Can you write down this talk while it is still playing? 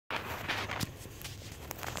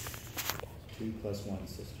2 + 1,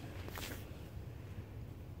 sister.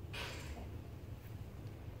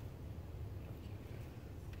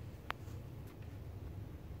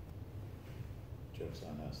 Joke's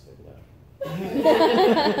on us, they left.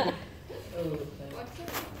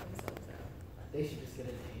 They should just get a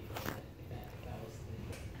date for that, if that was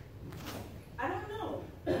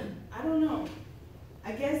the... I don't know.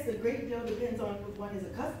 I guess a great deal depends on what one is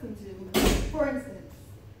accustomed to. For instance,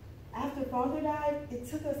 after father died, it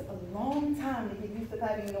took us a long time to get used to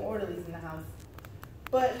having the orderlies in the house.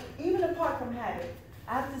 But even apart from habit,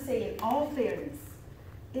 I have to say in all fairness,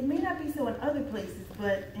 it may not be so in other places,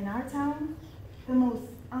 but in our town, the most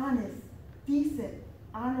honest, decent,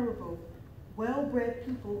 honorable, well-bred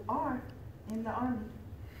people are in the Army.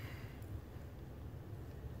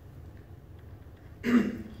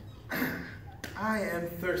 I am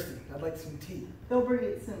thirsty. I'd like some tea. They'll bring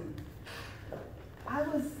it soon. I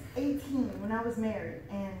was 18 when I was married,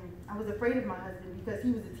 and I was afraid of my husband because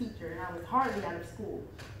he was a teacher and I was hardly out of school.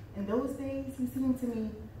 In those days, he seemed to me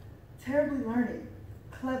terribly learned,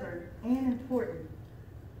 clever, and important.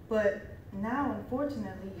 But now,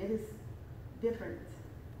 unfortunately, it is different.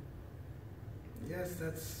 Yes,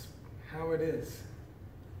 that's how it is.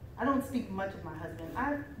 I don't speak much of my husband.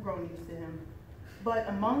 I've grown used to him. But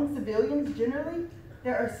among civilians generally,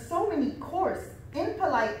 there are so many coarse,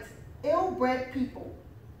 impolite, ill-bred people.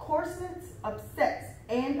 Coarseness upsets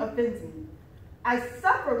and offends me. I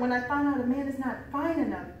suffer when I find out a man is not fine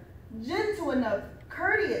enough, gentle enough,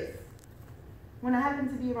 courteous. When I happen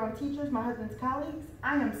to be around teachers, my husband's colleagues,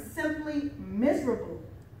 I am simply miserable.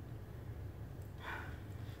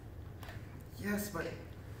 Yes, but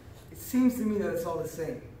it seems to me that it's all the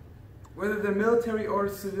same. Whether they're military or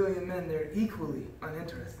civilian men, they're equally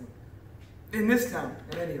uninteresting. In this town,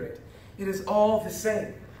 at any rate, it is all the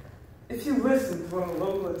same. If you listen to one of the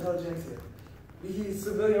local intelligentsia, be he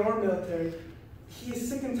civilian or military, he is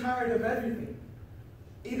sick and tired of everything.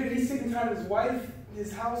 Either he's sick and tired of his wife,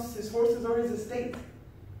 his house, his horses, or his estate.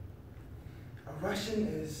 A Russian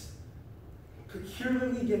is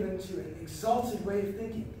peculiarly given to an exalted way of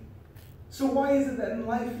thinking. So why is it that in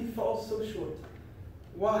life he falls so short?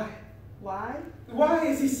 Why? Why? Why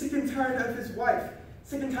is he sick and tired of his wife,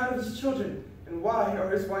 sick and tired of his children? And why are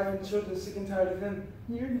his wife and children sick and tired of him?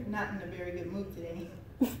 You're not in a very good mood today.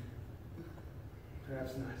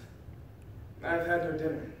 Perhaps not. I've had no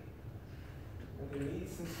dinner. I've been eating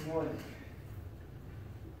since the morning.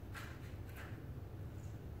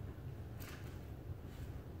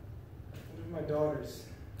 One of my daughters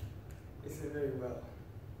isn't very well.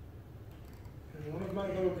 And one of my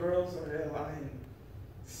little girls are ill. I am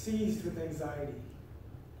seized with anxiety.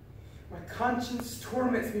 My conscience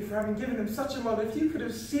torments me for having given them such a mother. If you could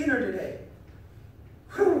have seen her today.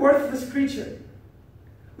 What a worthless creature.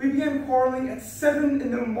 We began quarreling at 7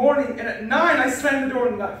 in the morning, and at 9 I slammed the door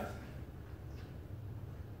and left.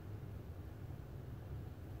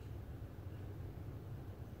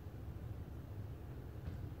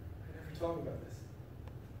 I never talk about this.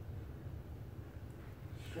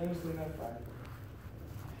 Strangely enough, I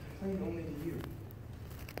complain only to you.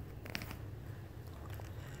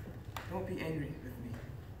 Don't be angry with me.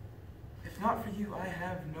 If not for you, I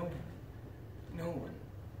have no one.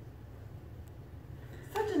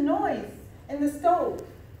 Such a noise in the stove.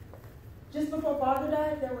 Just before father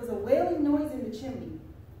died, there was a wailing noise in the chimney.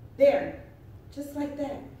 There, just like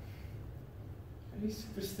that. Are you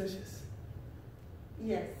superstitious?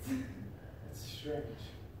 Yes. That's strange.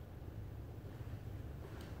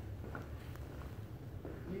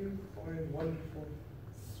 You are a wonderful,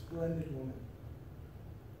 splendid woman.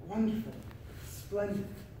 Wonderful, splendid.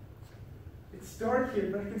 It's dark here,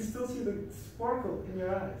 but I can still see the sparkle in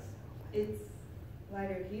your eyes. It's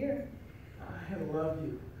lighter here. I love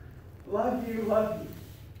you. Love you, love you.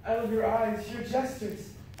 I love your eyes, your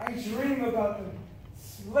gestures. I dream about them.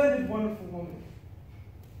 Splendid, wonderful woman.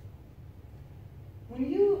 When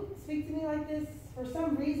you speak to me like this, for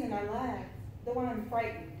some reason I laugh, though I'm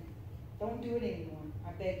frightened. Don't do it anymore,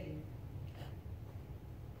 I beg you.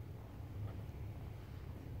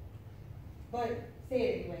 But say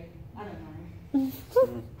it anyway. I don't mind.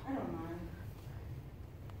 I don't mind.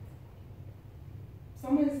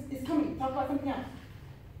 Someone is coming. Talk about something else.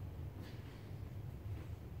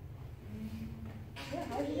 Yeah,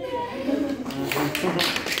 how's your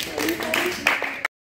day?